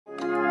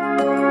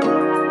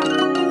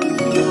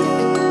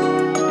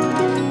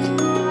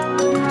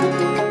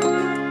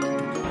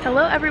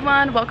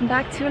everyone, welcome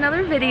back to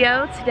another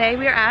video. Today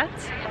we are at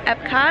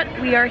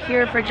EPCOT. We are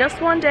here for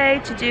just one day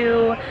to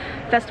do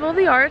Festival of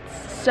the Arts.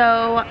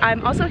 So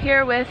I'm also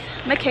here with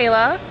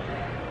Michaela.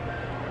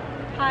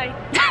 Hi.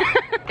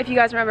 If you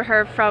guys remember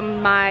her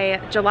from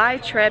my July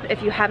trip,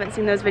 if you haven't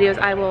seen those videos,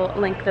 I will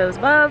link those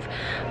above.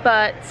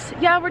 But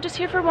yeah, we're just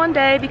here for one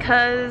day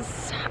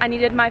because I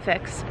needed my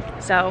fix.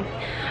 So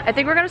I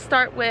think we're gonna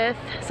start with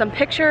some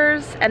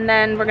pictures and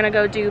then we're gonna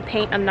go do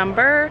paint a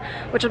number,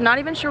 which I'm not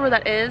even sure where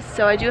that is,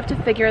 so I do have to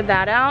figure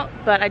that out.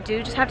 But I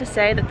do just have to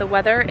say that the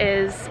weather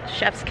is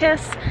chef's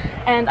kiss.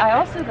 And I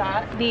also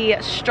got the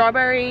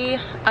strawberry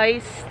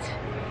iced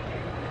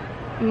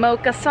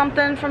mocha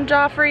something from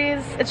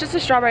Joffrey's. It's just a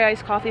strawberry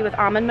iced coffee with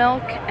almond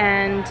milk,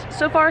 and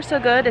so far so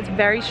good. It's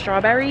very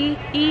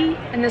strawberry-y,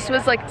 and this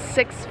was like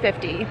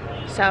 $6.50.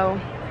 So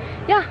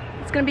yeah,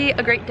 it's gonna be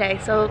a great day.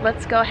 So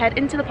let's go ahead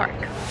into the park.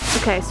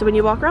 Okay, so when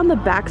you walk around the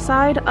back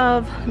side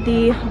of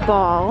the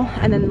ball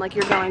and then like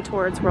you're going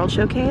towards World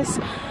Showcase,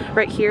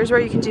 right here's where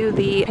you can do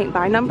the paint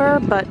by number,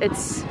 but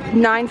it's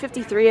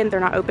 $9.53 and they're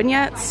not open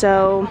yet.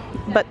 So,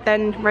 but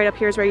then right up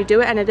here is where you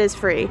do it, and it is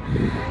free.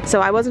 So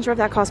I wasn't sure if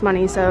that cost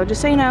money, so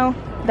just so you know,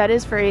 that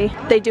is free.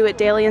 They do it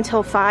daily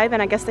until 5,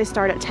 and I guess they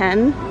start at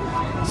 10.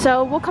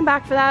 So we'll come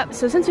back for that.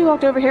 So since we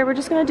walked over here, we're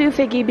just gonna do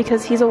Figgy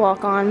because he's a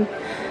walk-on.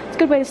 It's a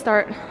good way to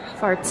start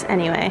farts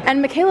anyway.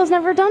 And Michaela's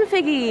never done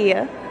Figgy.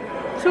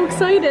 So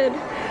excited.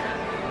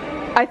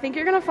 I think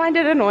you're gonna find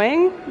it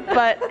annoying,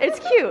 but it's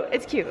cute.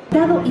 It's cute.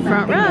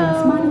 Front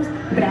row.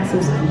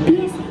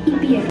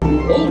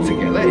 All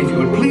together, if you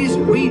would please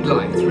read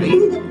line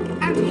 3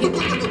 and hit.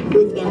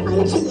 With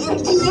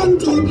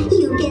F-I-G-N-G-N-T,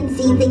 you can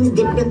see things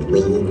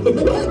differently.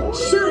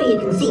 Sure, you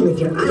can see with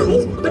your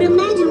eyes, but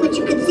imagine what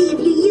you could see if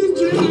you used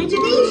your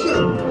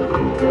imagination.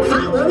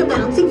 Follow the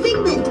bouncing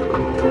figment.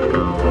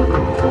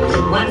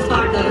 One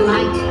spark of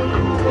light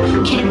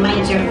can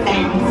light your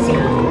fancy.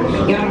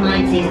 Your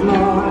mind sees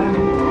more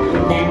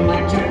than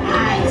what your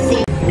eyes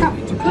see. Come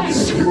to play.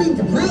 Come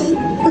to play?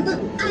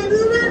 I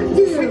love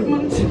you.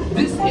 Figment,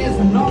 this is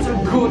not a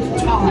good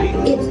time.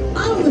 It's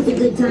always a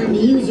good time to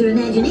use your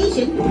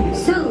imagination,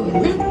 so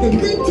let the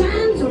good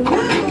times roll!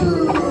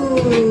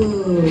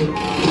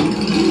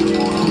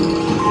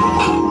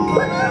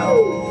 Woohoo!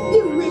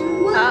 You win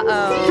one.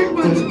 Uh-oh.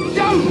 Figment,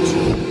 don't!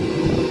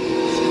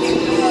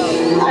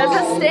 Does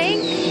it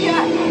stink?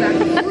 Yeah,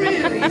 that's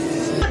really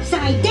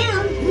Upside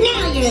down,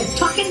 now you're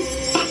talking.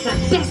 That's the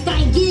best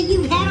idea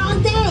you've had all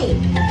day.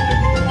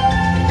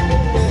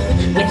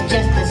 With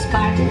just a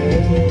spark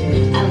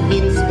of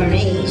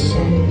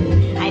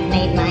inspiration, I've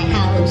made my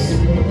house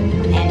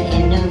an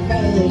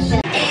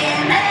innovation.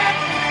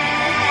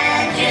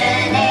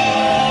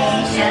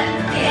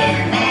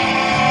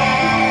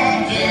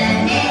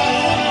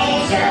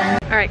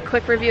 All right,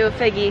 quick review of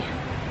Figgy.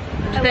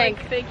 What do you think?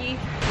 Like Figgy.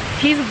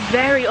 He's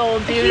very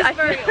old, dude. He's I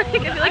feel very like, old. I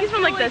feel like he's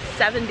from like the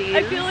 70s.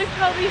 I feel like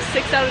probably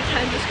 6 out of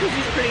 10 just because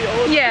he's pretty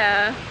old.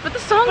 Yeah, but the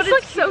song's But it's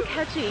like so cute.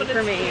 catchy But for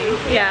it's me. cute.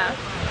 Yeah.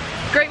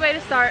 Great way to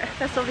start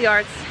Festival of the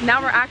Arts.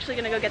 Now we're actually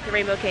gonna go get the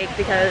rainbow cake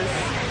because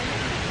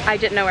I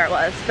didn't know where it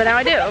was, but now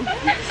I do.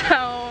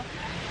 So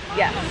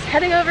yes,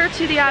 heading over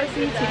to the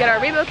Odyssey to get our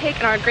rainbow cake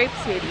and our grape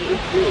smoothie.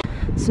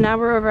 So now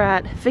we're over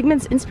at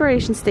Figment's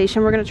Inspiration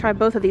Station. We're gonna try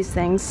both of these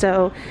things.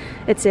 So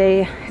it's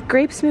a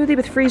grape smoothie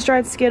with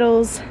freeze-dried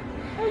Skittles.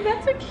 Oh,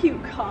 that's a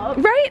cute cup.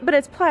 Right, but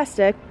it's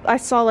plastic. I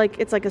saw like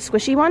it's like a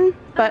squishy one,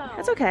 but Oh,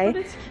 it's okay. But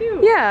it's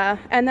cute. Yeah,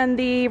 and then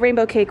the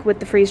rainbow cake with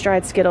the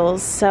freeze-dried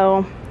Skittles.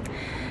 So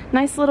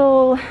nice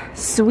little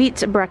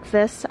sweet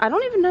breakfast. I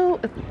don't even know,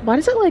 why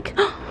does it like,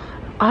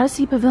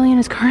 Odyssey Pavilion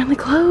is currently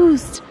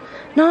closed.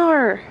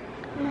 Nar.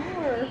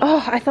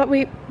 Oh, I thought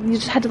you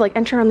just had to like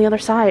enter on the other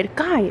side.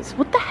 Guys,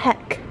 what the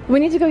heck? We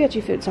need to go get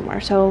you food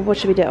somewhere, so what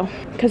should we do?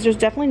 Because there's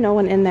definitely no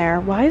one in there.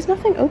 Why is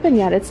nothing open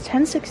yet? It's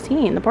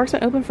 10:16. The park's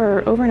been open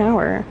for over an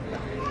hour.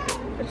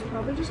 It's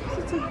probably just because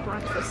it's like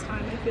breakfast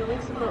time. I feel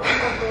like the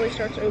park really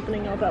starts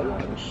opening up at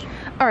lunch.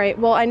 All right,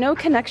 well, I know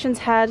Connections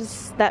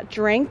has that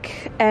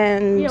drink,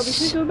 and Yeah, we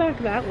should go back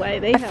that way.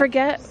 They I have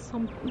forget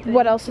something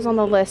what else is on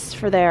the list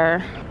for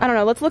there. I don't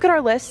know, let's look at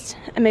our list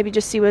and maybe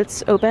just see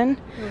what's open.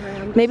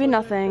 around. Maybe So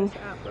nothing. this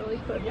app really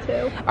quick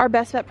too. Our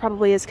best bet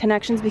probably is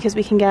Connections because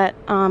we can get,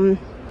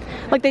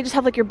 like they just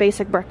have like your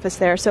basic breakfast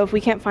there. So if we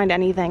can't find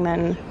anything,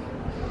 then,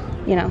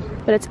 you know.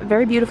 But it's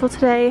very beautiful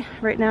today.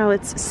 Right now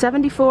it's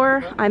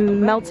 74. I'm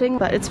melting,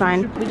 but it's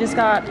fine. We just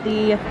got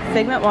the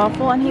Figment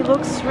waffle and he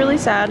looks really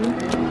sad.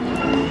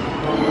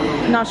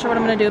 Not sure what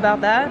I'm gonna do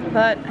about that,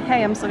 but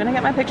hey, I'm still gonna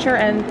get my picture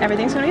and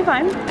everything's gonna be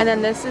fine. And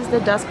then this is the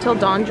Dusk Till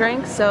Dawn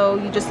drink. So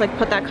you just like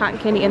put that cotton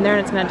candy in there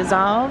and it's gonna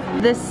dissolve.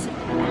 This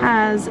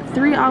has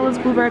 3 olives,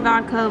 blueberry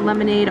vodka,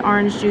 lemonade,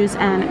 orange juice,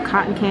 and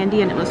cotton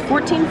candy, and it was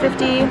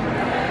 $14.50.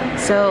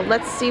 So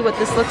let's see what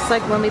this looks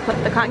like when we put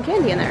the cotton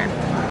candy in there.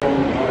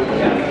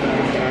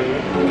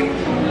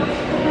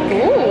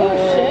 Oh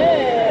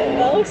shit,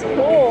 that looks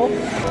cool.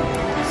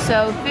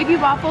 So Figgy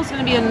waffle is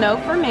gonna be a no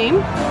for me.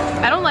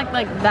 I don't like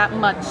that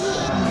much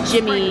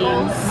Jimmy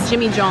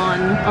John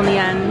on the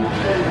end.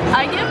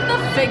 I give the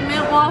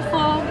Figment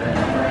waffle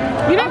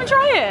You didn't even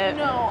try it.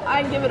 No,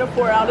 I give it a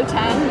 4 out of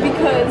 10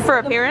 because For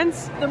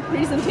appearance? The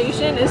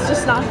presentation is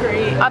just not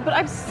great. But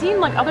I've seen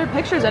like other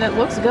pictures and it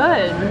looks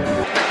good.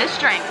 But this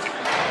drink,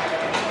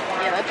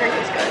 Yeah, that drink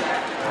is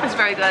good. it's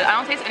very good. I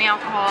don't taste any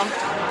alcohol.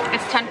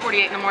 It's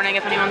 10:48 in the morning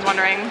if anyone's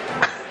wondering.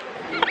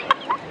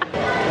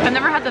 I've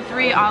never had the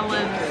 3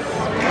 olives.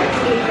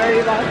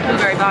 Blueberry vodka.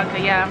 Blueberry vodka,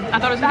 yeah. I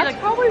thought it was gonna be That's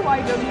like, probably why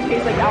it doesn't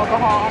taste like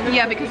alcohol.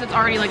 yeah, because it's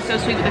already like so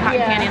sweet with the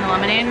cotton candy and the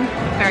lemonade.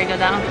 Very good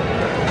though.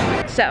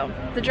 So,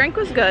 the drink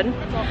was good,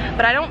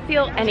 but I don't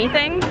feel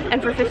anything,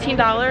 and for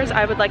 $15,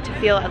 I would like to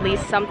feel at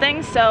least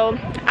something. So,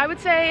 I would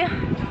say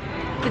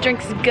the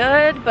drink's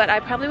good, but I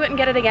probably wouldn't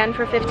get it again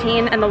for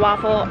 $15, and the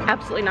waffle,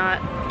 absolutely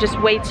not. Just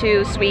way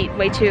too sweet,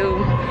 way too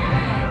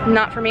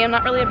not for me. I'm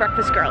not really a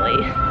breakfast girly.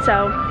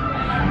 So,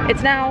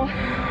 it's now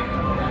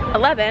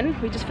 11.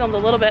 We just filmed a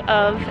little bit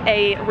of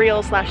a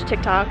reel /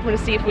 TikTok. We're gonna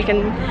see if we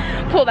can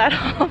pull that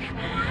off.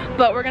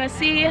 But we're gonna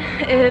see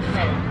if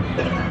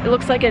it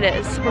looks like it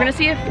is. We're gonna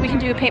see if we can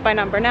do paint by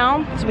number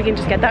now, so we can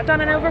just get that done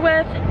and over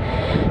with.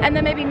 And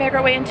then maybe make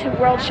our way into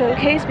World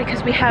Showcase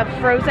because we have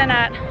Frozen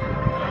at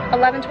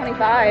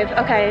 11:25.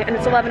 Okay, and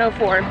it's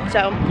 11:04,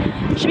 so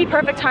should be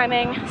perfect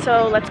timing.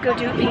 So let's go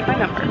do paint by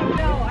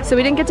number. So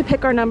we didn't get to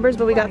pick our numbers,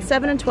 but we got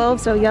 7 and 12,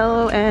 so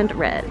yellow and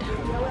red.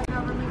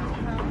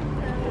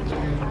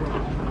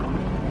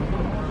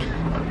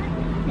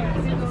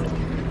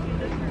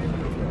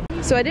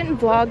 So I didn't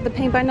vlog the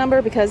paint by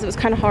number because it was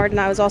kind of hard, and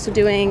I was also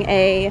doing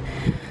a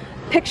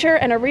picture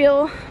and a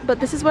reel,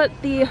 but this is what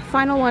the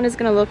final one is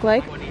gonna look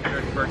like.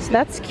 So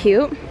that's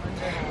cute.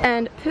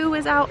 And Pooh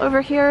is out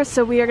over here,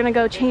 so we are gonna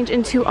go change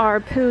into our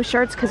Pooh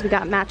shirts because we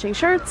got matching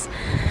shirts.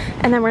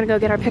 And then we're gonna go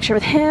get our picture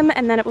with him,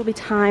 and then it will be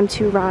time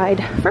to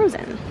ride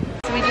Frozen.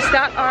 So we just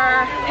got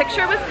our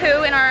picture with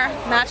Pooh in our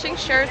matching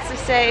shirts to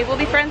say we'll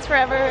be friends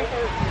forever.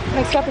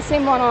 Mike's got the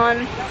same one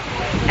on,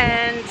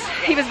 and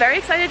he was very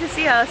excited to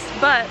see us,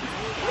 but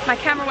my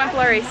camera went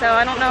blurry, so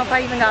I don't know if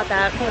I even got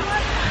that.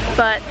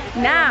 But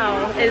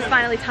now it is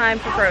finally time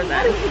for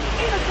Frozen.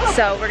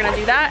 So we're gonna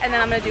do that, and then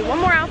I'm gonna do one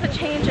more outfit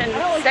change and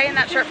stay in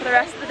that shirt for the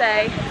rest of the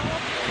day.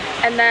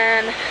 And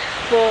then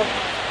we'll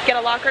get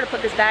a locker to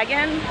put this bag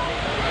in,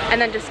 and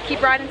then just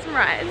keep riding some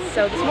rides.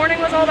 So this morning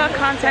was all about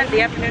content,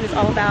 the afternoon is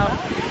all about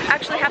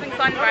actually having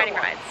fun riding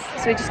rides.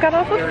 So we just got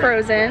off of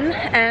Frozen,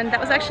 and that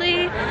was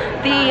actually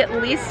the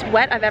least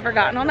wet I've ever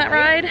gotten on that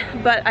ride,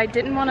 but I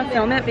didn't want to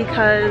film it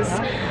because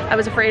I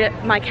was afraid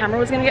my camera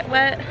was gonna get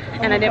wet,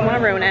 and I didn't want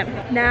to ruin it.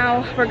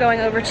 Now we're going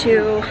over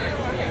to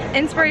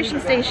Inspiration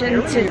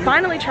Station to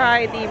finally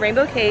try the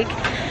rainbow cake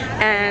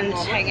and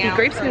the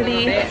grape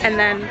smoothie, and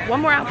then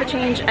one more outfit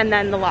change, and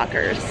then the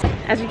lockers.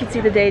 As you can see,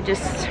 the day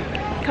just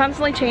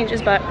constantly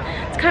changes, but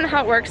it's kind of how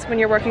it works when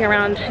you're working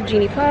around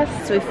Genie Plus.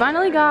 So we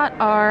finally got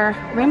our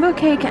rainbow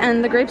cake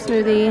and the grape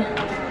smoothie.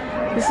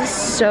 This is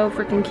so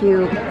freaking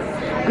cute.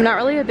 I'm not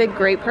really a big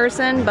grape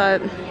person,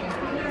 but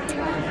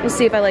we'll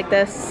see if I like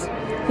this.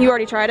 You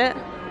already tried it?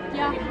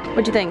 Yeah.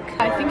 What'd you think?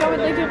 I think I would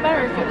like it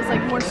better if it was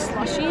like more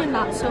slushy and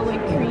not so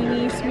like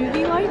creamy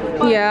smoothie like.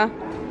 But Yeah.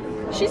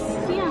 she's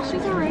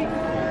alright.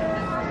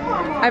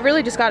 I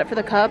really just got it for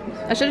the cup.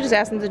 I should have just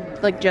asked them to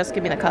like just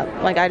give me the cup.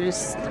 Like I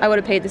would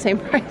have paid the same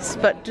price,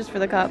 but just for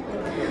the cup.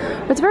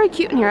 But it's very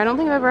cute in here. I don't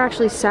think I've ever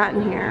actually sat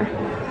in here.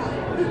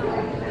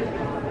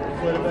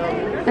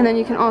 And then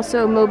you can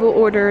also mobile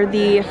order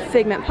the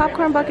Figment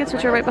popcorn buckets,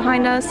 which are right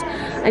behind us.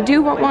 I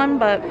do want one,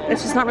 but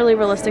it's just not really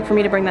realistic for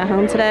me to bring that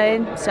home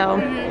today, so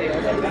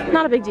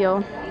not a big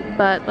deal.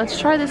 But let's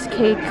try this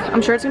cake.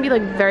 I'm sure it's gonna be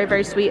like very,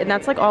 very sweet, and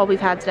that's like all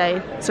we've had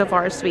today so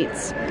far is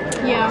sweets.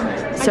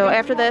 Yeah. So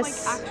after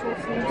this, like actual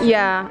food.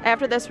 yeah,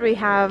 after this we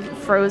have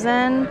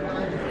Frozen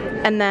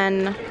and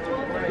then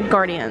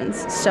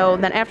Guardians. So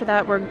then after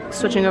that we're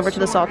switching over to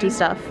the salty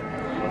stuff.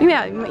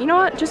 Yeah, you know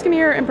what? Just give me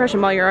your impression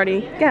while you're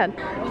already. Go ahead.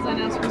 Was I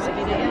not supposed to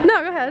eat it?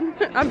 No, go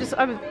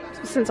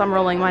ahead. Since I'm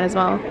rolling, might as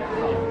well.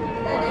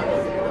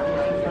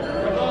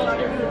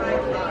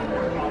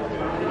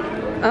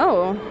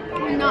 Oh.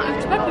 I'm not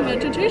expecting it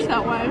to taste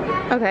that way.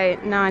 Okay,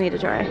 now I need to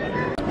try.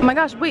 Oh my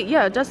gosh, wait,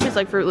 yeah, it does taste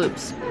like Fruit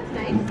Loops.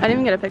 I didn't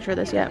even get a picture of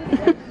this yet.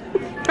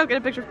 I'll get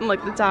a picture from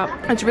like the top.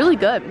 It's really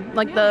good.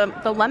 Like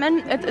the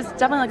lemon, it's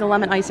definitely like a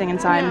lemon icing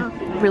inside.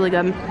 Yeah. Really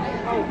good.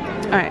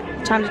 All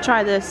right, time to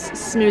try this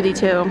smoothie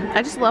too.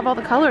 I just love all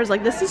the colors.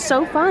 Like this is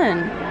so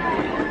fun.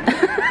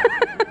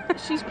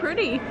 She's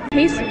pretty.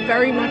 Tastes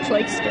very much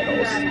like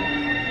Skittles.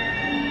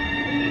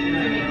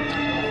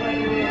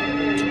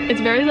 It's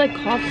very like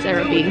cough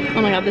syrupy.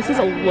 Oh my god, this is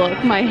a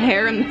look. My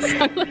hair and the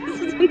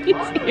sunglasses in these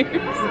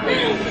ears.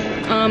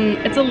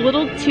 It's a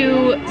little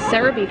too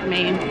syrupy for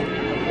me. I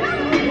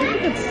don't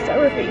think it's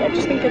syrupy. I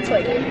just think it's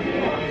like...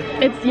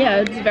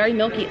 It's very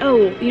milky.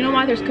 Oh, you know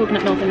why there's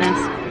coconut milk in this?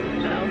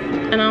 No.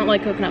 And I don't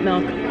like coconut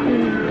milk.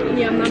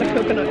 Yeah, I'm not a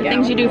coconut gal.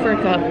 Things you do for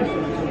a cup.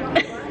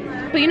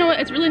 But you know what?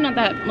 It's really not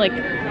that, like,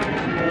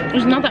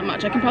 there's not that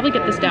much. I can probably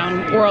get this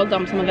down, or I'll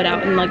dump some of it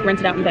out and like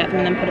rinse it out in the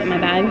bathroom and then put it in my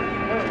bag.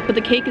 But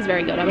the cake is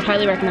very good. I would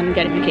highly recommend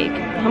getting the cake.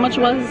 How much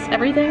was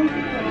everything?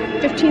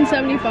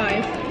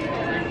 $15.75.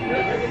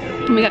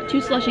 And we got 2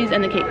 slushies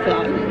and the cake for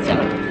that. So,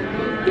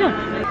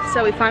 yeah.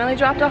 So we finally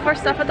dropped off our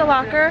stuff at the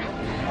locker,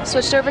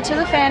 switched over to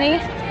the fanny,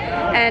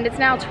 and it's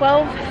now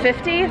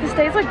 12:50. This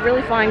day's like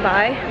really flying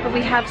by, but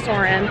we have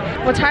Soren.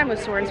 What time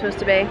was Soren supposed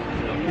to be?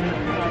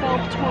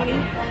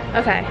 12:20.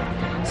 Okay,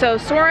 so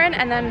Soren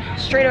and then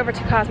straight over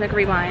to Cosmic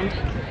Rewind.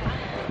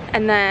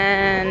 And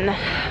then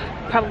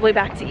probably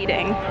back to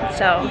eating,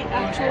 so.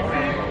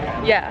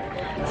 Yeah,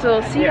 so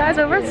we'll see you guys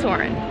over at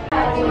Soren.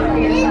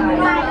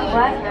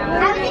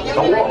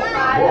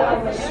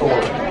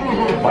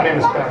 My name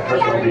is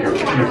Patrick. I'll be your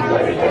chief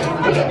flight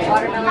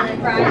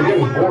attendant. We're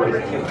getting bored in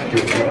a few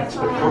minutes,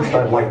 but first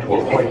I'd like to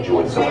acquaint you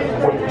with some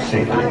important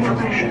safety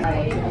information.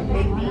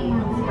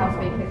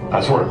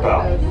 That's where it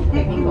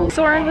fell.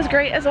 Soren was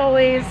great as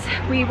always.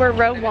 We were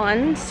row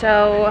 1,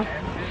 so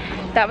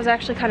that was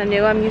actually kind of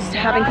new. I'm used to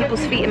having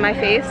people's feet in my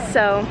face,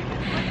 so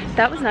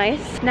that was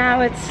nice.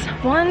 Now it's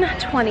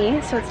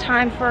 1:20, so it's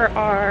time for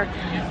our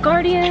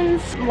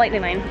Guardians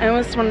Lightning Lane. I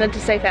almost wanted to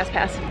say Fast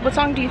Pass. What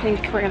song do you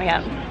think we're gonna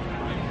get?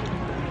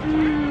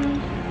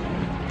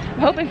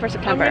 I'm hoping for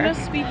September. I'm gonna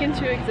speak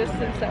into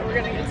existence that we're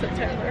gonna get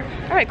September.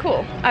 All right,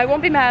 cool. I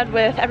won't be mad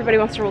with Everybody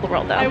Wants to Rule the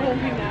World though. I won't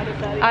be mad at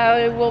that either.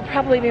 I will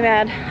probably be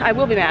mad. I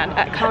will be mad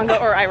at Congo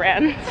or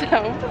Iran.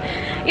 So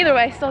either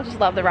way, still just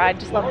love the ride,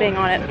 just love being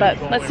on it. But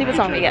let's see what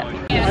song we get.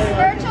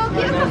 Virtual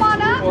queue, come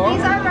on up.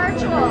 These are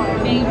virtual.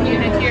 Thank you,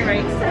 and to your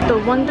right. The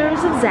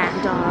Wonders of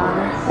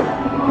Xandar.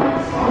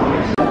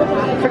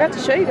 Forgot to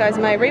show you guys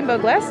my rainbow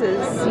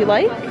glasses. You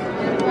like?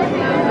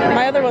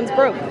 My other one's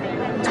broke.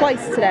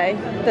 Twice today.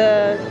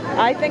 The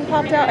eye thing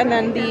popped out and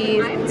then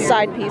the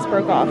side piece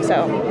broke off,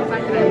 so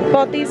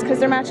bought these because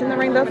they're matching the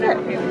rainbow fit.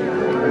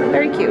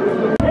 Very cute.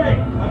 Hey,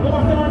 I'm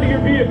locked onto your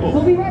vehicle.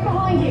 We'll be right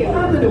behind you.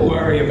 Nothing to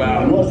worry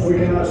about. Unless we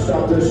cannot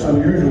stop this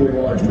unusually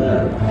large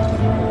man,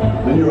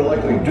 then you're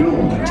likely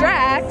doomed.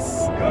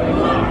 Drax!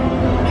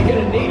 You're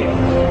gonna need it.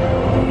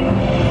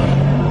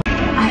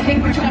 I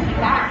think we're jumping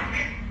back.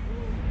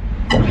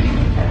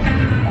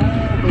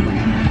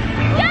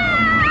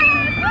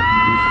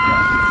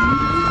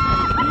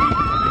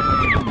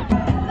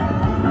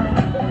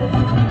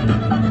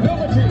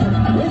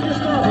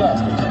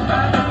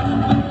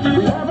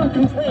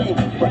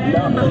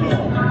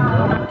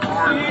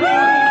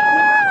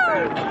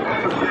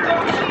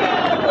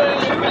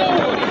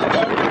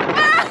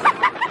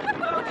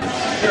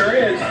 There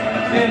is.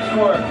 Stands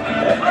for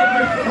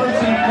every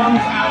person comes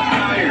out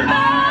tired.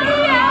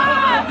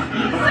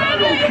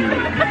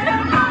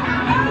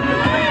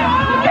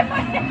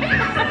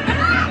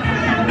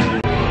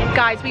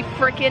 Guys, we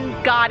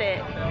freaking got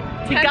it.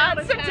 We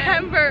got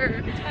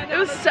September. It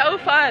was so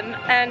fun,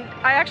 and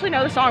I actually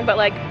know the song, but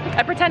like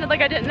I pretended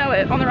like I didn't know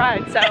it on the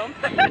ride. So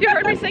you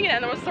heard me singing it,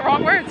 and it was the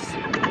wrong words.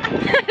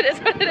 It is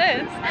what it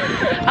is.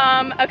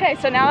 Okay,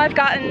 so now I've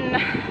gotten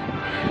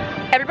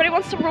Everybody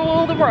Wants to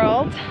Rule the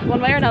World,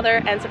 one way or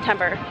another, and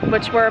September,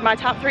 which were my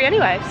top 3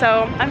 anyway.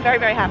 So I'm very,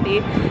 very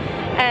happy.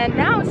 And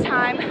now it's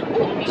time.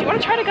 Ooh, do you want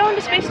to try to go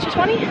into Space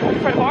 220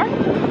 for the bar?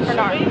 Or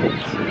not?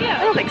 Yeah.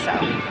 I don't think so.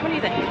 What do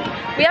you think?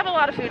 We have a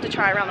lot of food to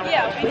try around the world.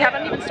 Yeah, we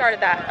haven't even started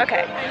that.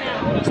 Okay.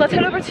 So let's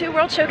head over to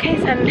World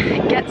Showcase and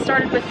get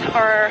started with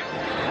our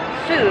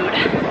food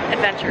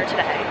adventure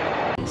today.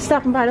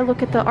 Stopping by to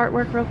look at the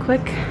artwork real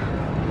quick.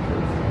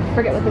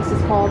 Forget what this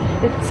is called.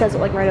 It says it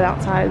like right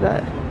outside,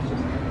 but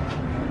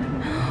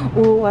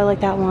ooh, I like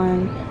that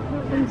one.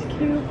 That one's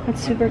cute.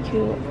 That's super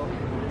cute.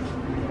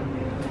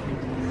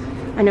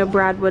 I know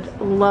Brad would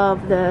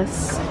love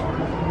this.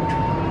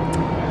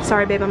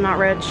 Sorry, babe, I'm not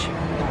rich,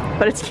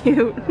 but it's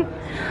cute.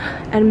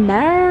 And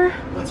Mare,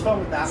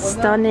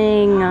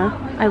 stunning.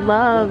 I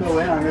love.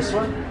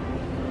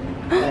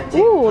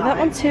 Ooh, that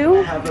one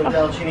too.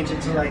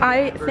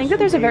 I think that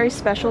there's a very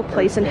special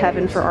place in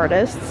heaven for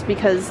artists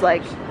because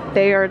like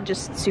they are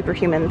just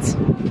superhumans.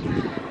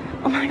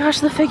 Oh my gosh,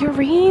 the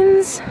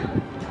figurines.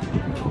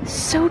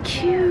 So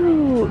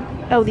cute.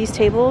 Oh, these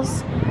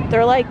tables,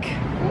 they're like,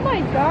 Oh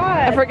my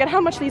god. I forget how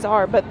much these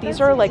are, but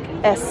these are like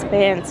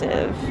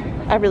expensive.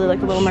 I really like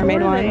the Little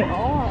Mermaid one. They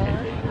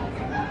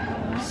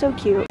are. So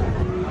cute.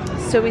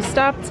 So we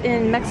stopped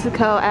in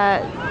Mexico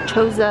at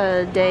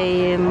Choza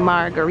de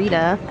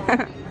Margarita.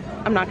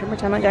 I'm not gonna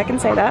pretend like I can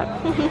say that.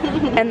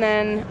 And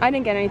then I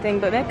didn't get anything,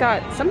 but Mick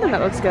got something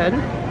that looks good.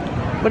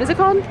 What is it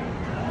called?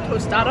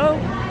 Tostado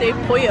de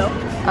pollo.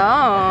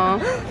 Oh.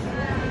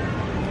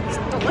 It's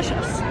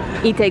delicious.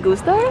 ¿Y te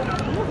gusta?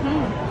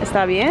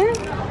 ¿Está bien?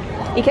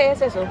 ¿Y qué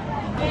es eso?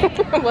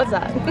 What's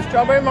that?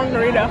 Strawberry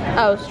margarita.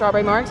 Oh,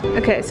 strawberry marks.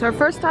 Okay, so our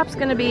first stop's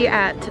gonna be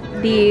at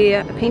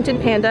the Painted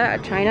Panda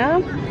at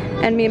China,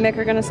 and me and Mick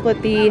are gonna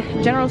split the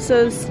General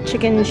Tso's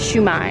chicken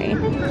shumai.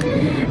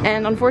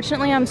 And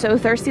unfortunately, I'm so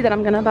thirsty that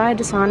I'm gonna buy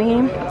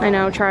Dasani. I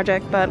know,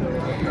 tragic, but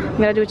you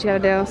gotta do what you gotta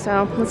do.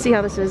 So let's see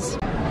how this is.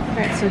 All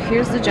right, so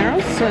here's the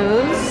General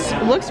Tso's.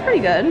 It looks pretty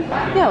good.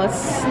 Yeah, let's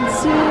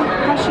see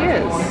how she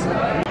is.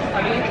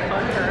 How do you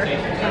cut her? I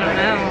don't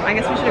know. I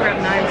guess we should have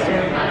grabbed knives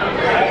too.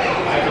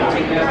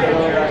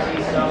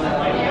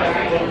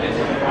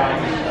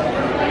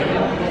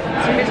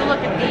 So here's a look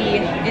at the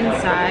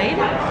inside.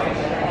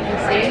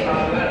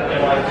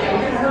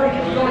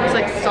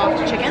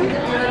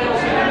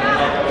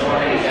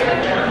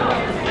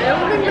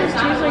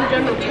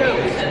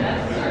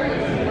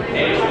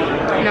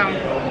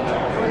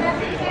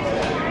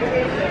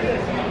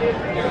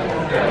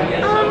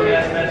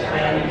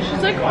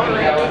 I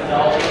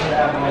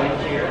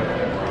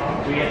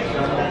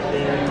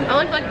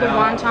like the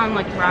wonton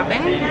like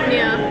wrapping.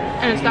 Yeah.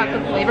 And it's got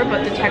good flavor,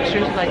 but the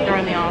texture's like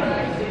throwing me off. Of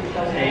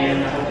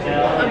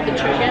the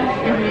chicken.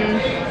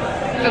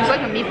 It's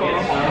like a meatball.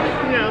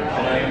 Yeah.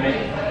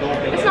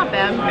 It's not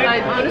bad.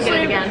 I honestly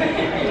get it again.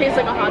 It tastes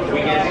like a hot dog.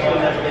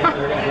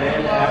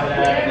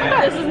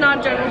 This is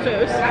not General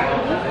Tso's.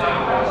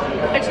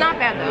 It's not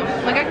bad though.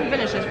 Like I can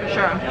finish this for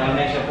sure,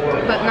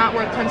 but not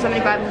worth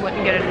 $10.75 and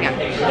wouldn't get it again.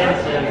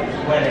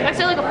 I'd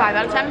say like a 5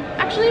 out of 10.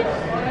 Actually,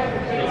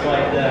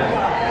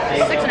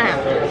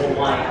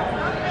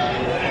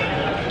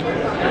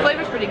 6.5. The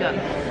flavor's pretty good.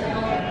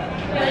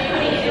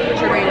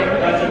 What's your rating? I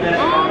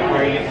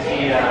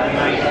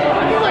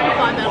feel like a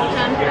 5 out of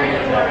 10.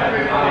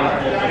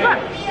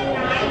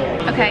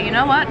 Okay, you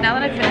know what? Now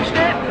that I finished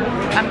it,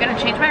 I'm gonna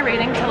change my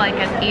rating to like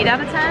an 8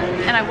 out of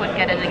 10, and I would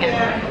get it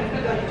again.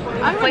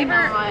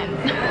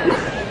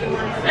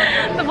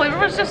 The flavor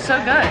was just so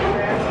good.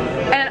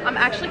 And I'm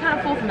actually kind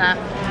of full from that,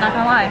 not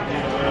gonna lie.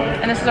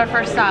 And this is our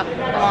first stop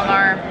along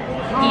our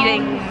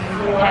eating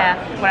path,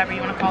 whatever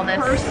you want to call this.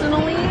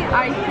 Personally,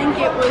 I think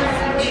it was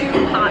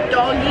too hot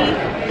doggy.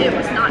 It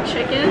was not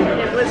chicken.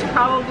 It was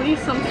probably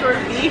some sort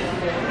of beef.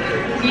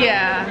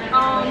 Yeah.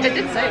 It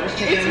did say it was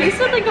chicken. It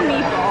tasted like a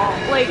meatball.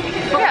 Like,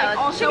 but yeah, like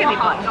also chicken a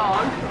hot meatball.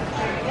 dog.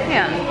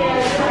 Yeah.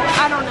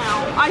 I don't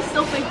know. I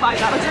still think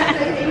 5 out of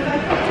 10.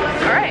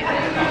 Alright.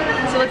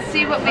 So let's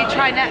see what we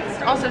try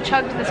next. Also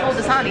chugged this whole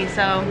Dasani,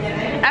 so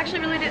it actually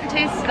really didn't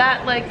taste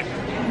that like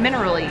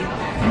minerally.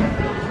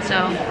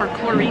 So, or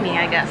chlorine-y,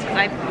 I guess, because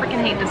I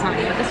freaking hate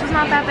Dasani, but this was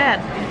not that bad.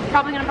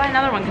 Probably gonna buy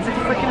another one because it's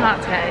freaking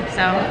hot today,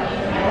 so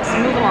let's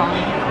move along.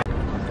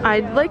 I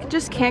like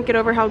just can't get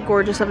over how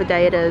gorgeous of a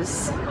day it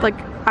is. Like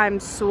I'm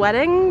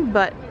sweating,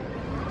 but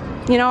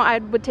you know, I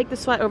would take the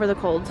sweat over the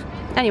cold.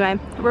 Anyway,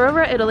 we're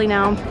over at Italy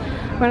now.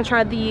 We're gonna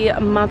try the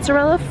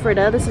mozzarella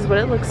fritta. This is what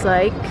it looks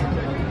like.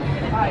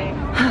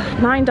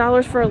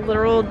 $9 for a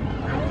literal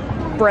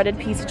breaded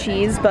piece of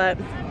cheese, but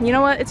you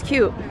know what? It's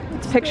cute.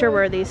 It's picture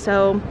worthy,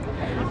 so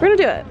we're gonna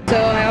do it. So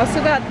I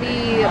also got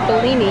the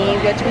Bellini,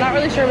 which I'm not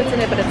really sure what's in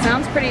it, but it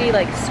sounds pretty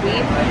like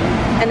sweet.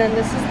 And then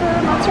this is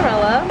the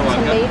mozzarella,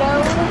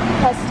 tomato,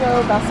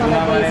 pesto,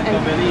 balsamic glaze,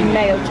 and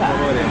mayo chop.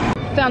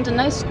 Found a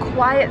nice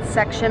quiet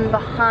section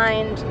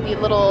behind the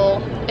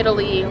little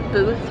Italy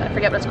booth. I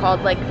forget what it's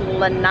called, like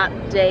La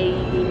Notte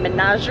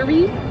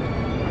Menagerie?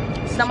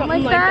 Something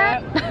like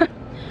that.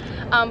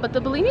 But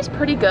the Bellini's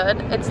pretty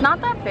good. It's not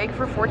that big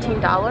for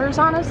 $14,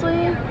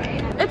 honestly.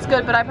 It's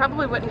good, but I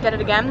probably wouldn't get it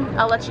again.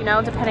 I'll let you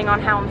know depending on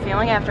how I'm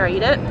feeling after I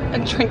eat it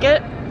and drink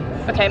it.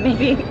 Okay,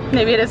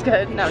 maybe it is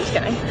good. No, I'm just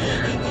kidding.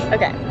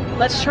 Okay,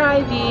 let's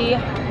try the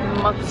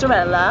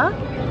mozzarella.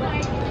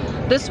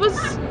 This was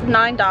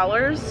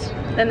 $9,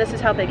 and this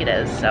is how big it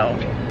is, so.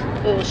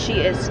 Oh,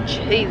 she is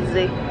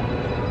cheesy.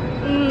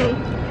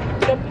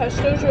 The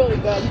pesto's really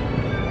good.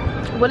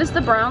 What is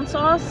the brown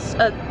sauce?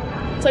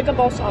 It's like a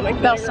balsamic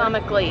vinegar.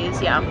 Balsamic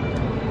glaze, yeah.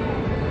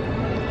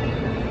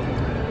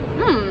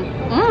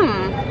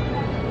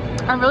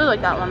 I really like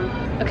that one.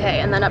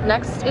 Okay, and then up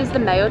next is the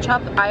mayo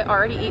chop. I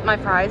already eat my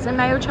fries in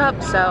mayo chop,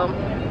 so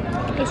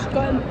It's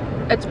good.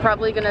 it's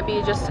probably gonna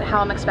be just how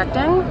I'm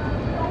expecting.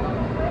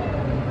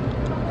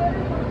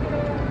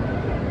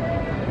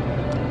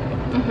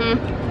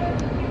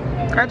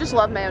 I just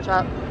love mayo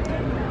chop.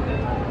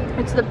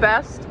 It's the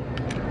best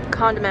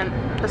condiment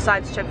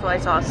besides Chick-fil-A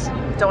sauce.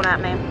 Don't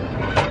at me.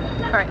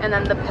 All right, and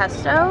then the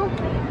pesto.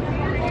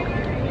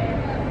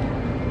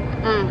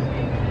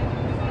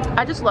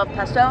 I just love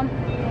pesto.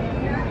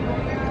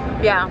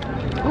 Yeah.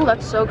 Ooh,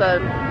 that's so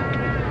good.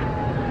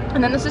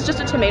 And then this is just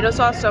a tomato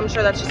sauce, so I'm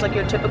sure that's just like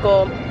your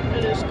typical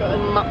It is good.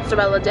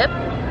 mozzarella dip.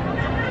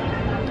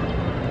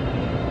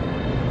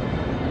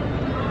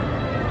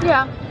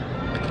 Yeah.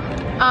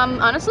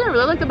 Honestly, I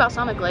really like the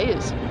balsamic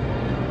glaze.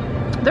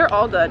 They're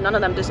all good. None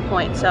of them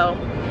disappoint, so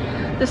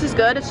this is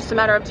good. It's just a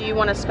matter of, do you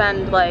want to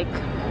spend like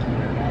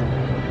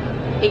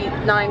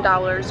 $8,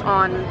 $9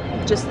 on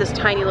just this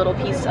tiny little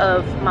piece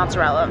of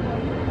mozzarella?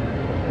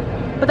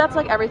 But that's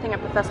like everything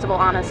at the festival,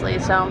 honestly,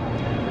 so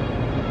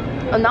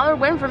another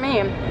win for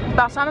me.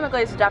 Balsamic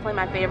glaze is definitely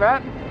my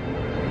favorite.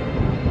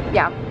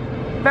 Yeah,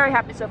 very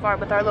happy so far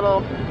with our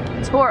little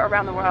tour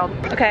around the world.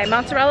 Okay,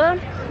 mozzarella,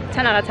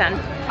 10 out of 10.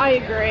 I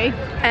agree.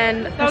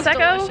 And That was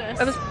Prosecco,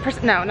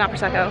 delicious. no, not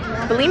Prosecco.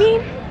 Bellini,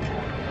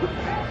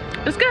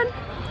 it was good.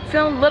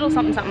 Feeling a little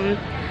something something,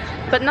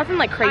 but nothing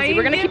like crazy.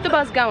 We're gonna keep the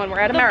buzz going.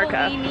 We're at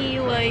America. Bellini,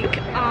 like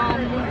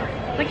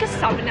a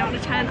 7 out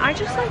of 10. I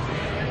just like,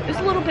 it was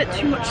a little bit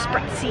too much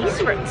spritz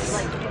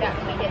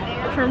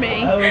for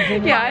me.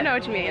 Yeah, I know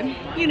what you mean.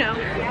 You know,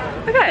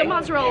 Okay. the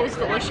mozzarella was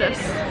delicious.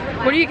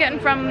 What are you getting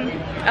from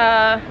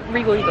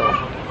Regal Eagle?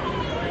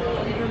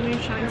 The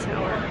moonshine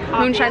sour.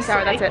 Moonshine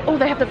sour, that's Obviously. it. Oh,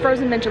 they have the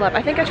frozen mint julep.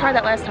 I think I tried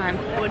that last time.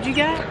 What'd you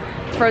get?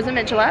 Frozen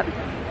mint julep.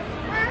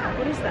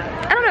 What is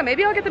that? I don't know,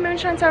 maybe I'll get the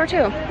moonshine sour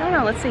too. I don't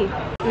know, let's see.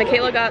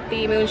 Michaela got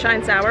the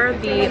moonshine sour,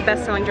 the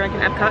best-selling drink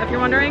in EPCOT, if you're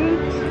wondering.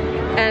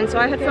 And so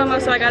I had FOMO,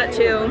 so I got it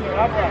too.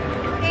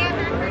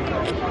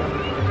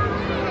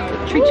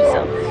 Treat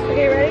yourself.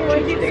 Okay, ready? 1,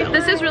 2, 3.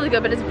 This is really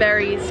good, but it's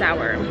very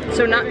sour.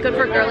 So not good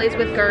for girlies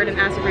with GERD and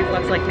acid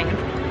reflux like me.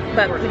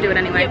 But we do it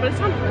anyway. Yeah, but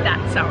it's not that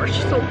sour. It's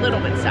just a little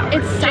bit sour.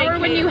 It's sour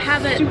JK, when you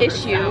have an super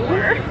issue.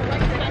 sour.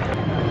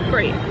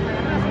 Great.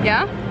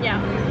 Yeah? Yeah.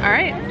 All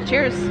right.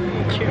 Cheers.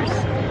 Cheers.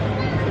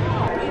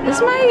 This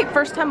is my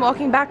first time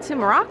walking back to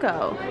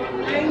Morocco.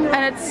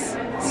 And it's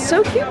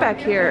so cute back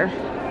here.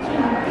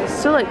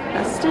 So like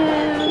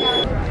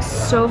festive.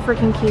 So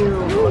freaking cute.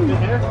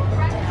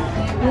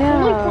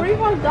 Yeah. Look,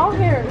 45 doll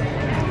hair.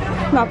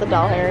 Not the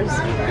doll hairs.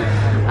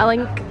 I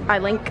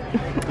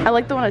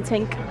like the one of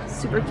Tink.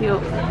 Super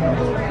cute.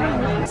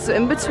 So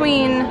in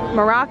between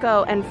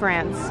Morocco and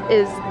France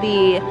is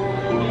the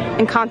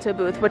EPCOT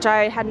booth, which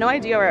I had no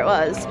idea where it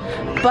was.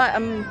 But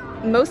I'm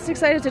most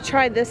excited to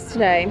try this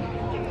today.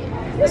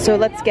 So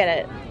let's get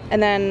it.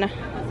 And then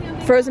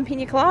frozen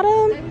pina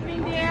colada.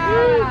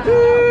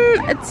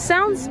 It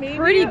sounds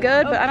pretty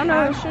good, but I don't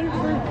know.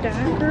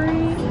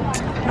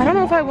 I don't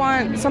know if I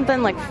want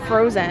something like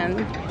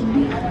frozen.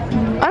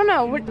 I don't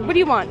know. What do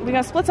you want? We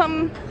gonna split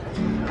something?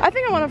 I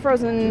think I want a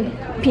frozen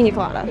pina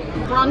colada.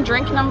 We're on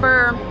drink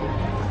number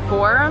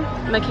 4.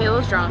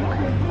 Michaela's drunk.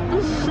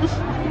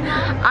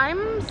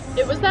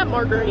 It was that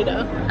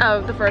margarita. Oh,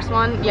 the first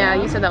one? Yeah,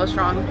 you said that was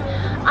strong.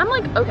 I'm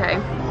like, okay.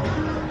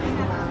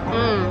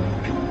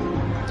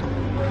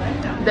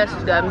 This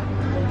is good.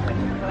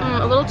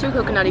 A little too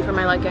coconutty for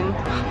my liking.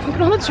 Look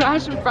at all the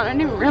trash in front, I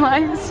didn't even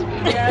realize.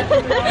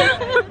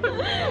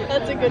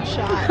 That's a good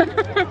shot.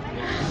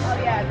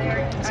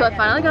 So I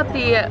finally got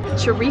the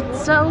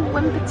chorizo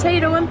and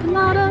potato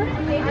empanada.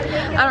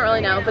 I don't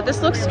really know, but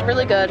this looks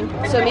really good.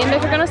 So me and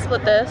Nick are gonna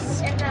split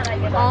this.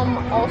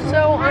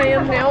 Also, I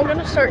am now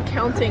gonna start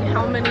counting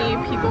how many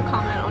people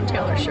comment on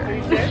Taylor's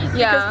shirt.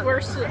 Yeah. Because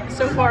we're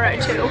so far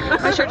at 2.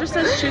 My shirt just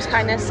says choose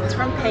kindness. It's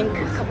from Pink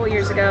a couple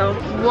years ago.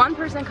 One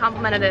person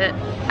complimented it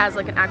as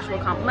like an actual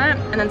compliment,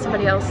 and then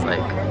somebody else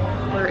like,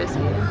 where is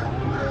he?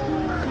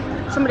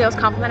 Somebody else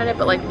complimented it,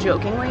 but like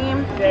jokingly. I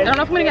don't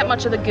know if I'm gonna get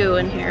much of the goo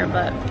in here,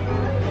 but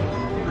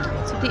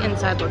that's what the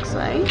inside looks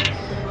like.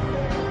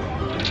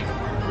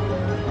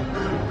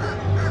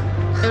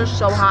 It was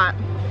so hot.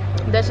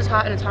 This is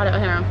hot and it's hot out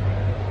here.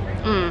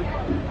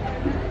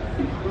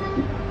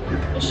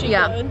 Is she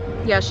Yeah. good?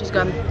 Yeah, she's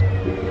good.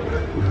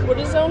 What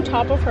is on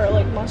top of her?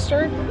 Like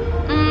mustard?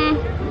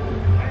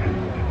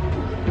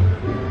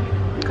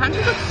 Kind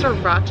of like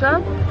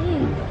sriracha.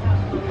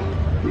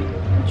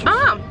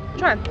 Ah,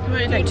 try. What do you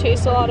Do you think?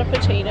 taste a lot of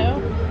potato?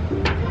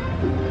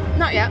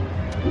 Not yet.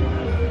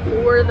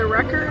 For the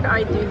record,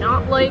 I do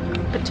not like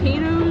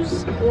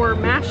potatoes or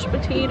mashed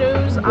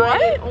potatoes. I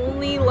What?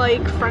 only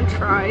like French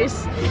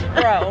fries.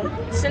 Bro,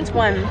 since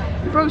when?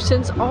 Bro,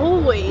 since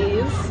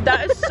always.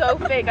 That is so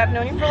fake. I've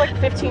known you for like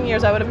 15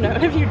 years. I would have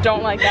known if you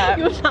don't like that.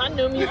 You have not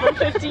known me for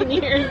 15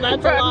 years.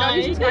 That's Bro, a I've known lie.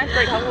 you since 9th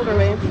grade. How old are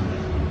we?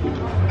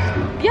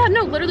 Yeah,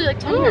 no, literally like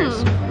 10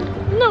 years.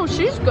 No,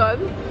 she's good.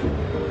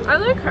 I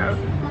like her.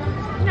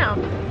 Yeah,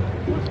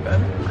 that's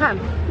good. Okay.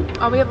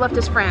 All we have left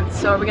is France.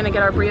 So are we gonna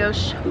get our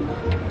brioche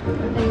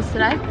things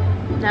today?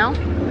 No? I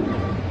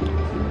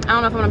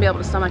don't know if I'm gonna be able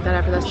to stomach that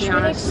after this, to be Should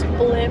we honest.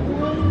 split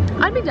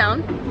one? I'd be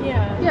down.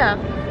 Yeah. Yeah.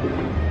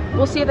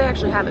 We'll see if they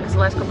actually have it, because the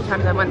last couple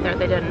times I went there,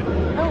 they didn't.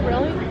 Oh,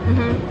 really? I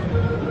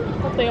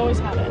thought they always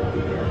had it.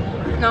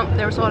 No,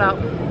 they were sold out.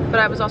 But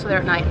I was also there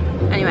at night.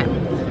 Anyway,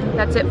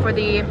 that's it for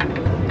the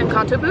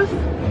EPCOT booth.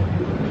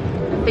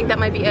 I think that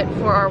might be it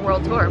for our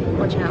world tour.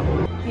 What you know?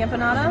 The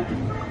empanada,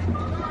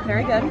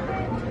 very good.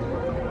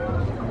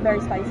 Very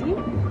spicy.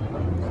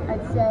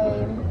 I'd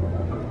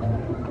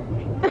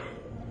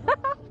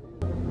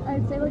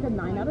say like a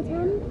 9 out of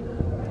 10.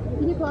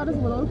 Pina colada is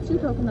a little too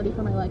coconutty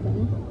for my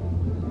liking,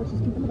 but she's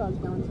keeping the bugs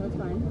going, so it's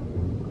fine.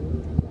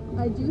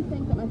 I do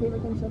think that my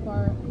favorite thing so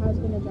far has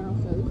been the General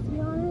Tso's, to be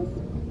honest.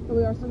 But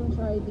we are still going to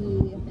try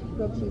the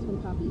grilled cheese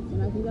from Poppies,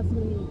 and I think that's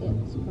going to be it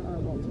for our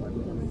world tour,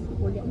 because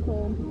we're getting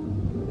cold,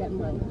 we're getting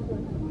light.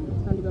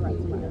 It's time to go write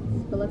some letters.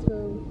 But let's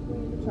go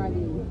try the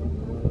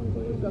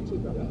grilled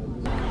cheese real quick.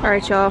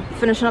 Alright y'all,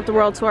 finishing up the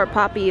world tour at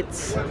Pop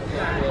Eats.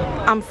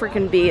 I'm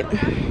freaking beat.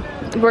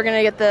 We're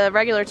gonna get the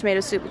regular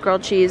tomato soup with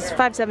grilled cheese,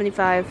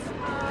 $5.75.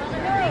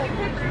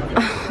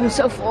 I'm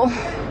so full.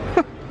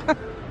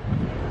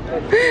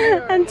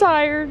 I'm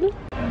tired.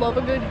 Love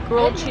a good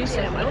grilled cheese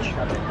sandwich.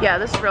 Yeah,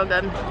 this is real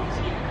good.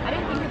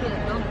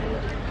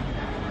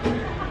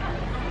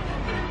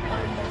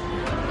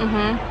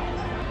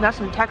 That's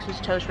some Texas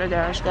toast right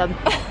there. That's good.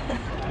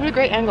 What a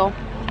great angle.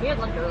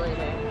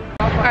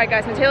 Alright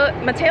guys, Michaela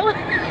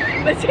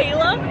has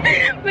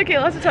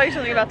to tell you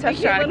something about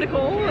test track.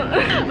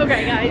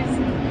 Okay guys,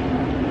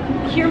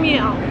 hear me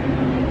out.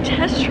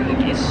 Test track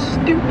is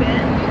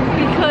stupid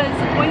because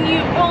when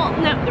you, well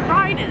no, the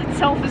ride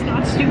itself is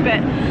not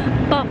stupid,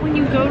 but when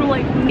you go to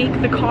like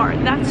make the car,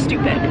 that's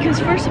stupid because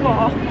first of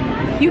all,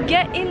 you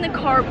get in the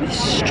car with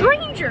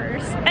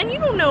strangers and you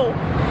don't know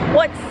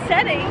what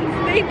settings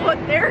they put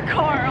their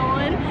car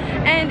on,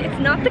 and it's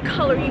not the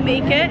color you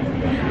make it,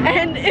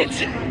 and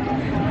it's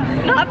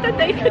not that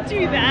they could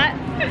do that,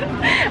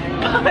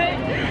 but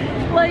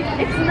like,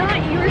 it's not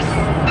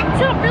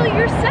really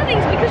your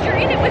settings because you're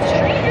in it with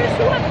strangers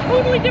who have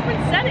totally different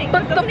settings.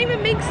 But it doesn't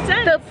even make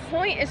sense. The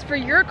point is for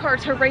your car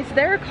to race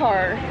their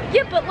car.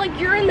 Yeah, but like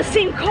you're in the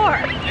same car.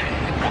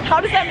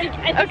 How does that make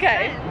any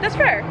Okay, sense? that's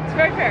fair. It's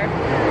very fair.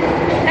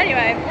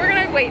 Anyway, we're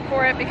gonna wait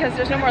for it because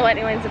there's no more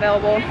lightning lanes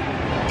available.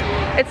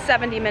 It's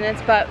 70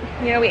 minutes, but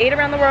you know, we ate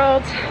around the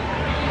world.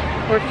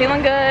 We're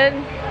feeling good.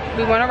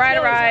 We want to ride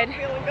a ride.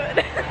 Feeling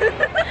good.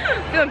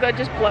 Feeling good,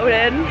 just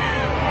bloated.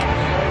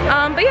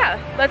 But yeah,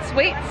 let's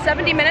wait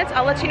 70 minutes.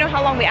 I'll let you know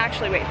how long we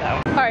actually wait though.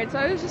 All right, so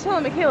I was just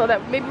telling Michaela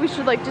that maybe we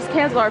should like just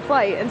cancel our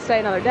flight and stay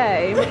another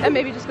day and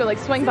maybe just go like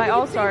swing by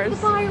All Stars.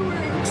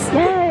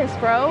 Yes,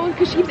 bro,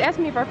 because she keeps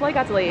asking me if our flight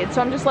got delayed. So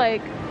I'm just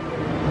like,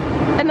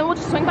 and then we'll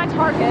just swing by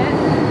Target,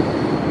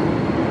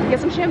 get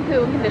some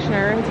shampoo and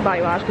conditioner and some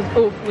body wash because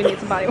oof, we need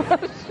some body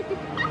wash.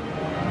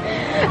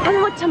 And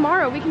then like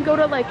tomorrow we can go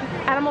to like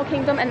Animal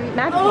Kingdom and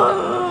Magic Kingdom.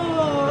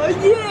 Oh,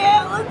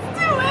 yeah, let's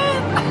do it.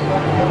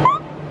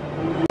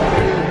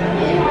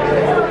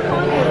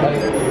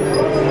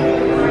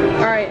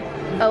 Alright,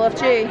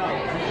 LFG.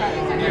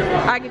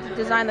 I get to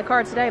design the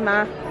car today,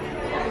 ma.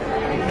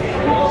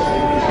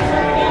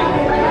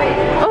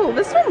 Oh,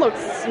 this one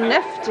looks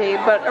nifty,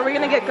 but are we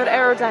gonna get good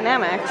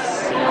aerodynamics?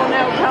 I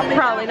don't know,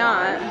 probably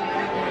not.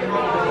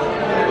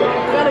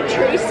 Gotta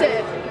trace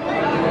it.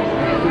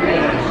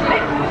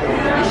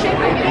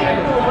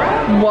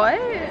 What?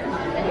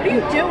 What are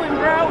you doing,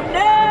 bro?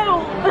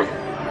 No!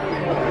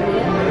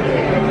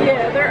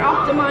 Yeah, they're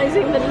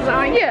optimizing the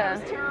design. Yeah,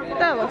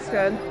 that looks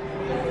good.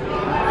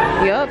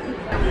 Yup.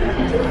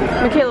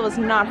 Michaela was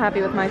not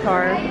happy with my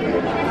car.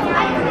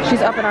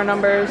 She's upping our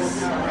numbers.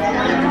 Is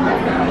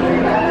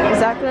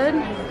that good?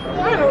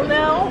 I don't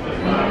know.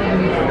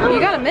 You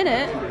got a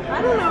minute.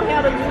 I don't know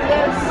how to do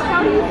this.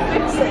 How do you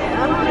fix it?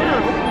 I don't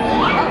know.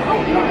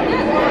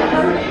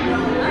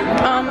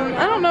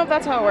 I don't know if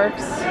that's how it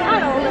works. I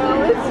don't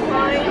know. It's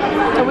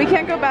fine. We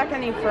can't go back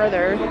any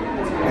further.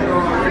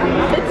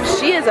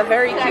 She is a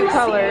very cute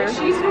color.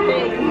 She's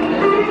big.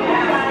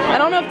 I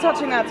don't know if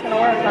touching that's gonna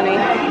work, honey.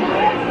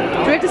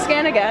 Do we have to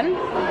scan again?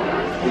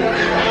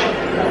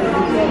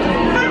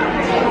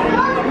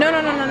 No.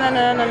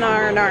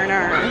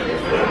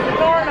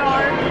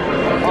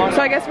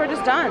 So I guess we're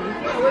just done.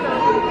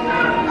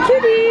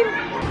 Cutie!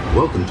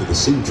 Welcome to the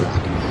sim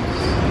track.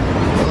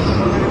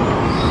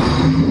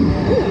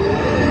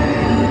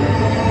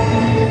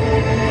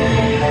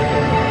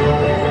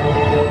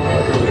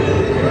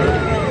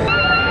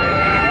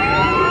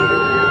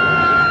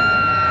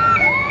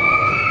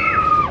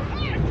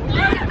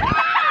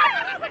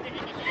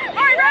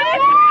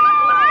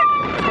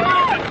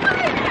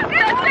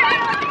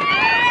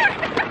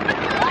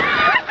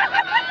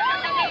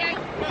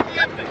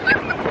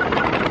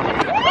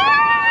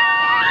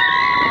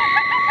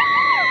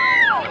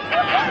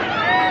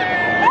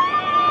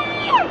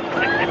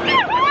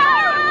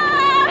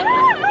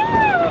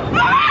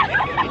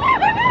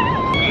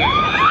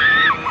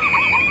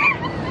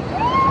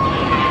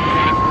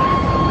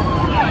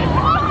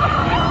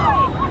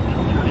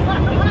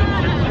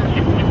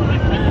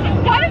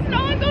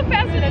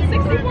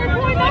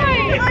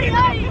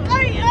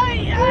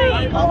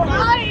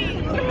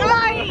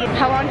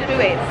 How long did we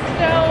wait?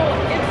 So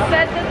it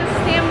said that the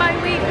standby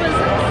wait was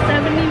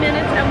 70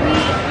 minutes and we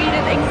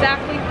waited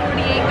exactly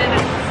 48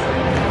 minutes.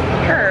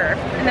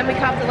 And then we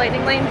copped the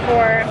lightning lane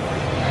for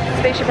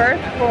Spaceship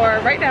Earth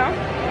for right now.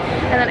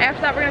 And then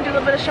after that we're gonna do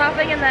a little bit of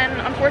shopping, and then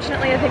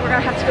unfortunately I think we're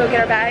gonna have to go get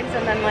our bags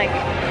and then like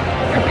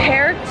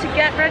prepare to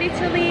get ready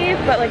to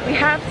leave. But like we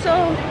have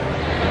till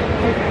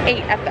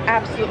 8 at the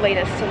absolute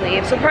latest to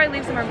leave. So we'll probably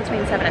leave somewhere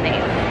between 7 and 8.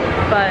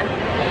 But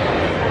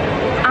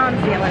I'm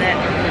feeling it.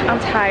 I'm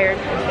tired,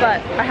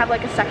 but I have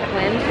like a second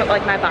wind, but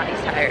like my body's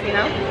tired, you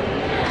know?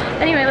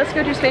 Anyway, let's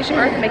go do Spaceship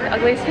Earth and make the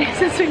ugliest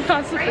faces we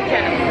possibly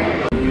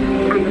can.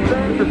 And the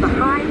birth of the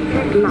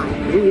high-tech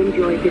life we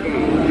enjoy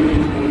today.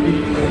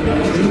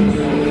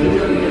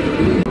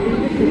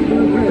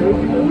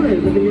 All over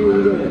the known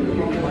world.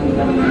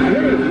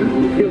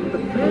 Rome built the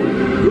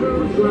first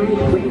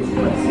worldwide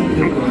racecourse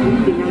and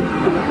keeping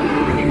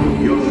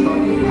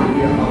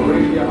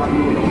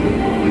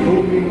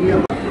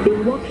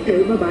is watched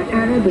over by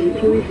Arab and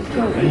Jewish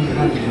scholars.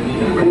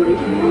 Call it the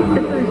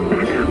first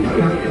backhouse.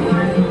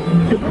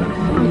 The books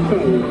are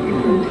saved,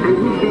 and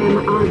with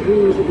them our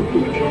dreams of the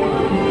future.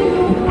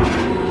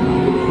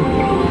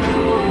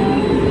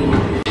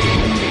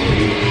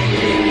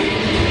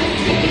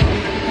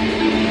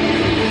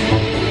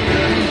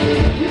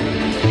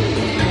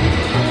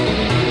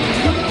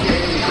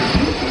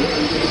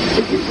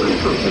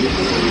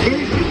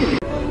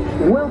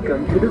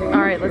 Welcome to the.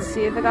 All right, let's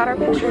see if I got our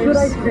pictures. Should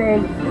I say?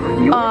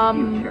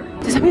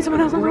 Does that mean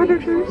someone else has our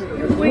pictures?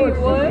 Wait,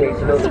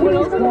 what? Someone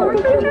else has our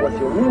pictures?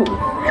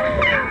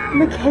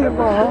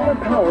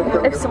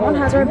 Michaela, if someone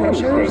has our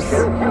pictures,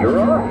 I'm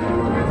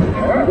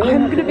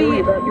gonna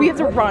be. We have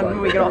to run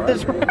when we get off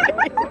this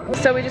ride.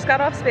 So we just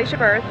got off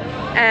Spaceship Earth,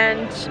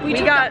 and we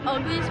got the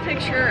ugliest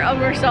picture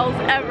of ourselves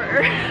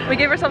ever. We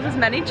gave ourselves as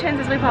many chins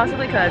as we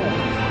possibly could,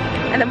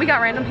 and then we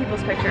got random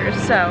people's pictures.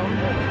 So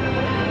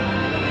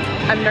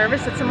I'm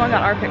nervous that someone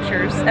got our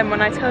pictures, and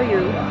when I tell you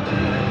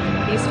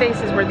these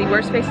faces were the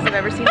worst faces I've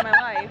ever seen in my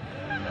life,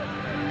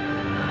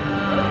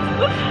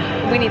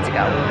 we need to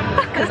go,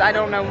 because I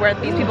don't know where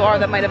these people are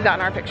that might have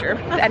gotten our picture.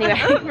 Anyway,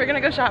 we're gonna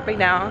go shopping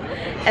now,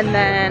 and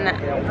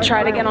then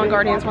try to get on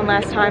Guardians one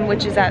last time,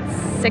 which is at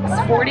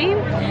 6:40.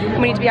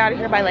 We need to be out of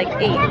here by like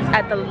 8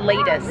 at the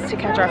latest to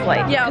catch our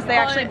flight. Yeah, because they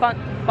actually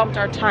bumped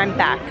our time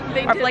back.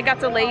 Our flight got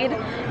delayed,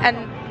 and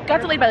got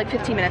delayed by like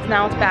 15 minutes.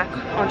 Now it's back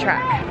on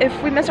track.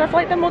 If we miss our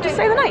flight, then we'll just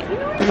stay the night,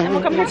 and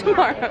we'll come here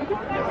tomorrow.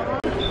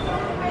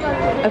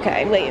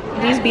 Okay, wait.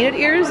 These beaded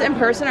ears in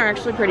person are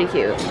actually pretty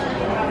cute.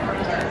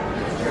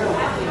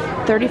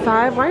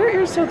 35. Why are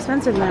ears so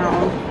expensive now?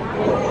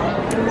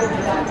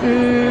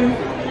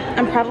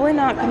 I'm probably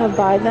not gonna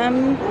buy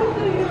them,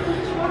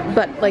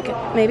 but like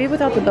maybe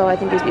without the bow, I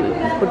think these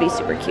would be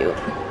super cute.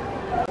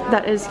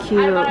 That is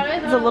cute.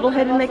 It's a little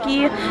hidden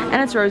Mickey, and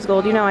it's rose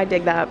gold. You know I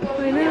dig that.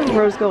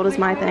 Rose gold is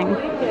my thing.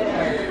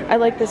 I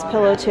like this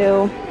pillow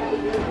too.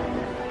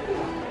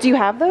 Do you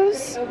have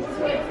those?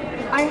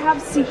 I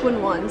have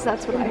sequin ones.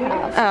 That's what I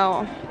have.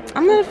 Oh,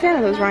 I'm not a fan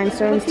of those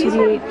rhinestones.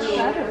 TBH.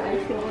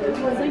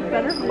 It's like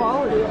better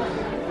quality.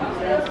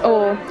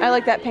 Oh, I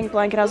like that pink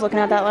blanket. I was looking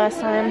at that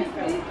last time.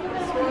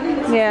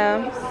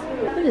 Yeah.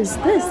 What is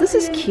this? This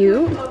is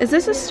cute. Is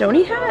this a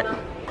Stony hat?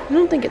 I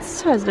don't think it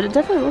says, but it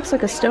definitely looks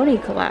like a Stony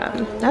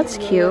collab. That's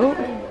cute.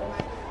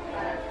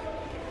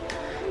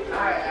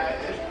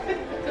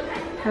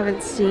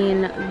 Haven't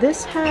seen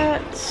this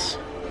hat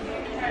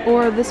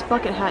or this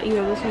bucket hat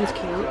either. This one's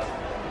cute.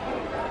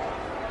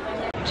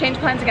 Change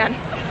plans again.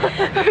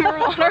 We were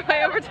on our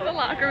way over to the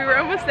locker. We were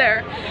almost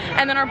there,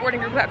 and then our boarding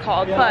group got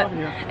called, but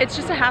it's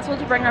just a hassle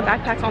to bring our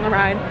backpacks on the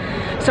ride.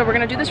 So we're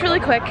gonna do this really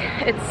quick.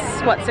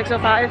 It's what,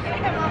 6:05?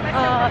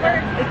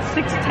 It's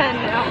 6:10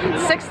 now.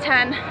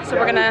 6:10, so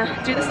we're gonna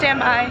do the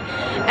standby,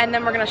 and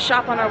then we're gonna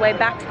shop on our way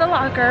back to the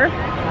locker,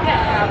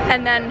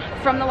 and then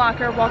from the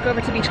locker, walk over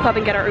to Beach Club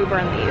and get our Uber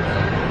and leave.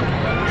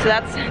 So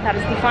that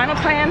is the final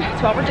plan.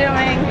 That's what we're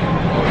doing,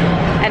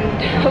 and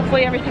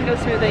hopefully everything goes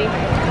smoothly.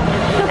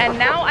 And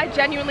now I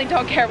genuinely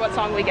don't care what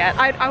song we get.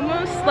 I'd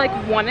almost like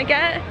want to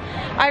get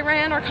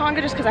Iran or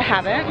Conga just because I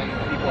haven't.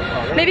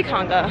 Maybe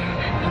Conga.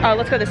 Oh,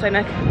 let's go this way,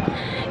 Mick.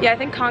 Yeah, I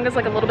think Conga's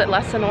like a little bit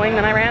less annoying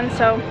than Iran,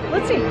 so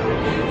let's see.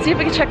 See if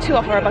we can check 2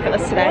 off of our bucket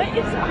list today. What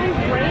is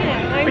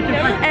Iran? I've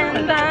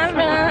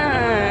never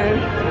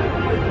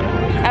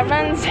And I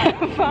run so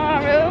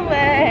far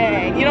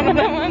away. You don't know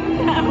that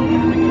one?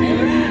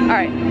 No.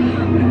 Alright,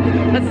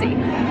 let's see.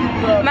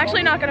 I'm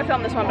actually not gonna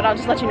film this one, but I'll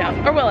just let you know.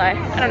 Or will I?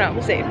 I don't know,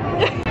 we'll see.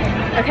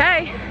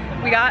 Okay,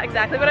 we got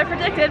exactly what I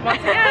predicted once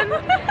again.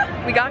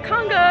 We got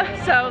Conga,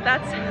 so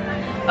that's,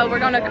 oh, we're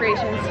going to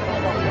Creations.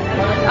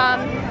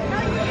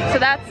 So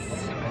that's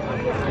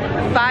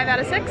 5 out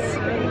of 6,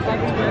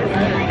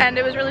 and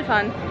it was really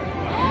fun.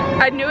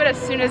 I knew it as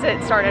soon as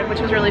it started,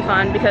 which was really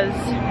fun because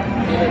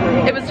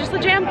it was just a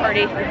jam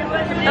party.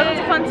 That was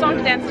a fun song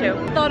to dance to.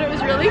 Thought it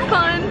was really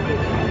fun.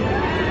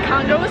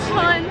 Conga was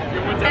fun,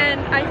 and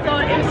I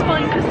thought it was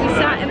fun because we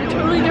sat in a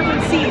totally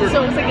different seat,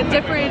 so it was like a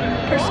different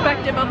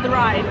perspective of the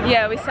ride.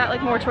 Yeah, we sat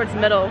like more towards the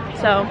middle,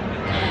 so.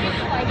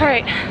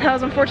 Alright, that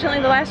was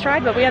unfortunately the last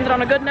ride, but we ended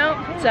on a good note,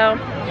 so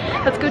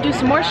let's go do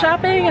some more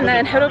shopping and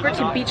then head over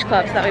to Beach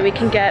Club so that way we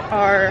can get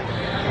our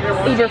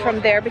Uber from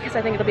there because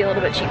I think it'll be a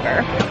little bit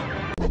cheaper.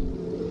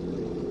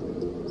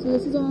 So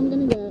this is all I'm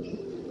gonna get.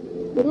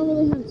 We don't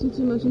really have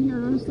too much in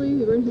here, honestly.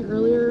 We were in here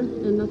earlier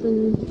and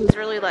nothing was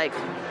really like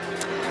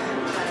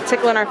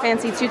tickling our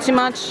fancy too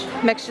much.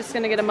 Mick's just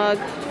gonna get a mug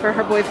for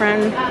her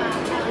boyfriend.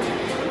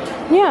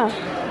 Yeah.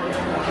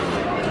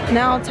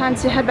 Now time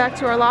to head back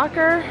to our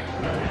locker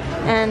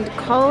and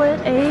call it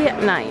a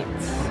night.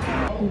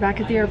 I'm back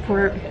at the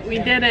airport. We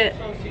did it.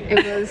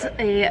 It was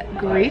a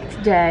great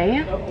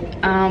day.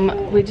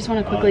 We just want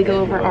to quickly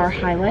go over our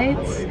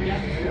highlights.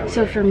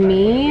 So for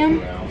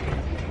me,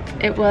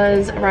 it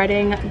was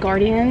riding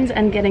Guardians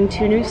and getting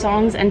 2 new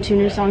songs and 2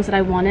 new songs that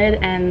I wanted,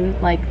 and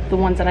like the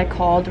ones that I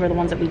called were the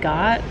ones that we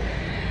got.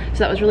 So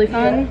that was really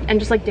fun, and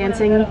just like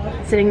dancing,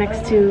 sitting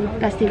next to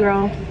bestie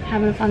girl,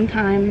 having a fun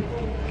time.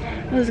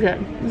 It was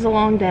good. It was a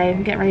long day.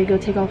 I'm getting ready to go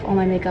take off all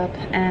my makeup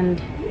and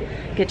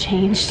get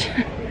changed.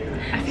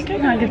 I think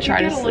I could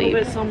try to sleep. A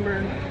little bit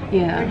sunburned.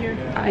 Yeah,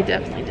 right, I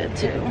definitely did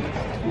too.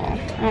 Well,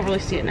 I don't really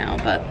see it now,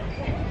 but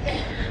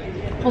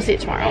we'll see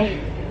it tomorrow.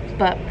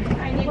 But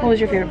what was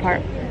your favorite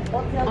part?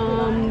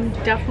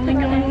 Definitely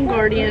going on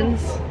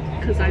Guardians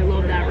because I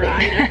love that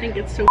ride. I think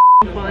it's so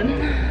fun.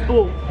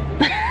 Oh,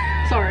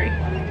 sorry.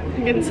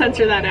 I'm gonna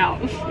censor that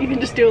out. You can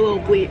just do a little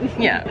bleep.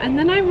 Yeah. And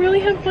then I really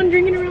had fun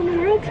drinking around the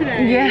world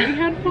today. Yeah. We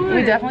had fun.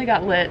 We definitely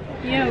got lit.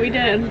 Yeah, we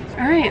did.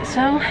 Alright,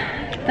 so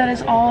that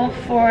is all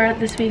for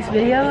this week's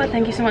video.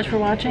 Thank you so much for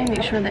watching.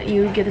 Make sure that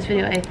you give this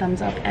video a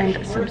thumbs up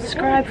and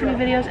subscribe for new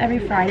videos every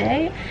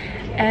Friday.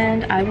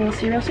 And I will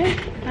see you real soon.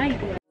 Bye.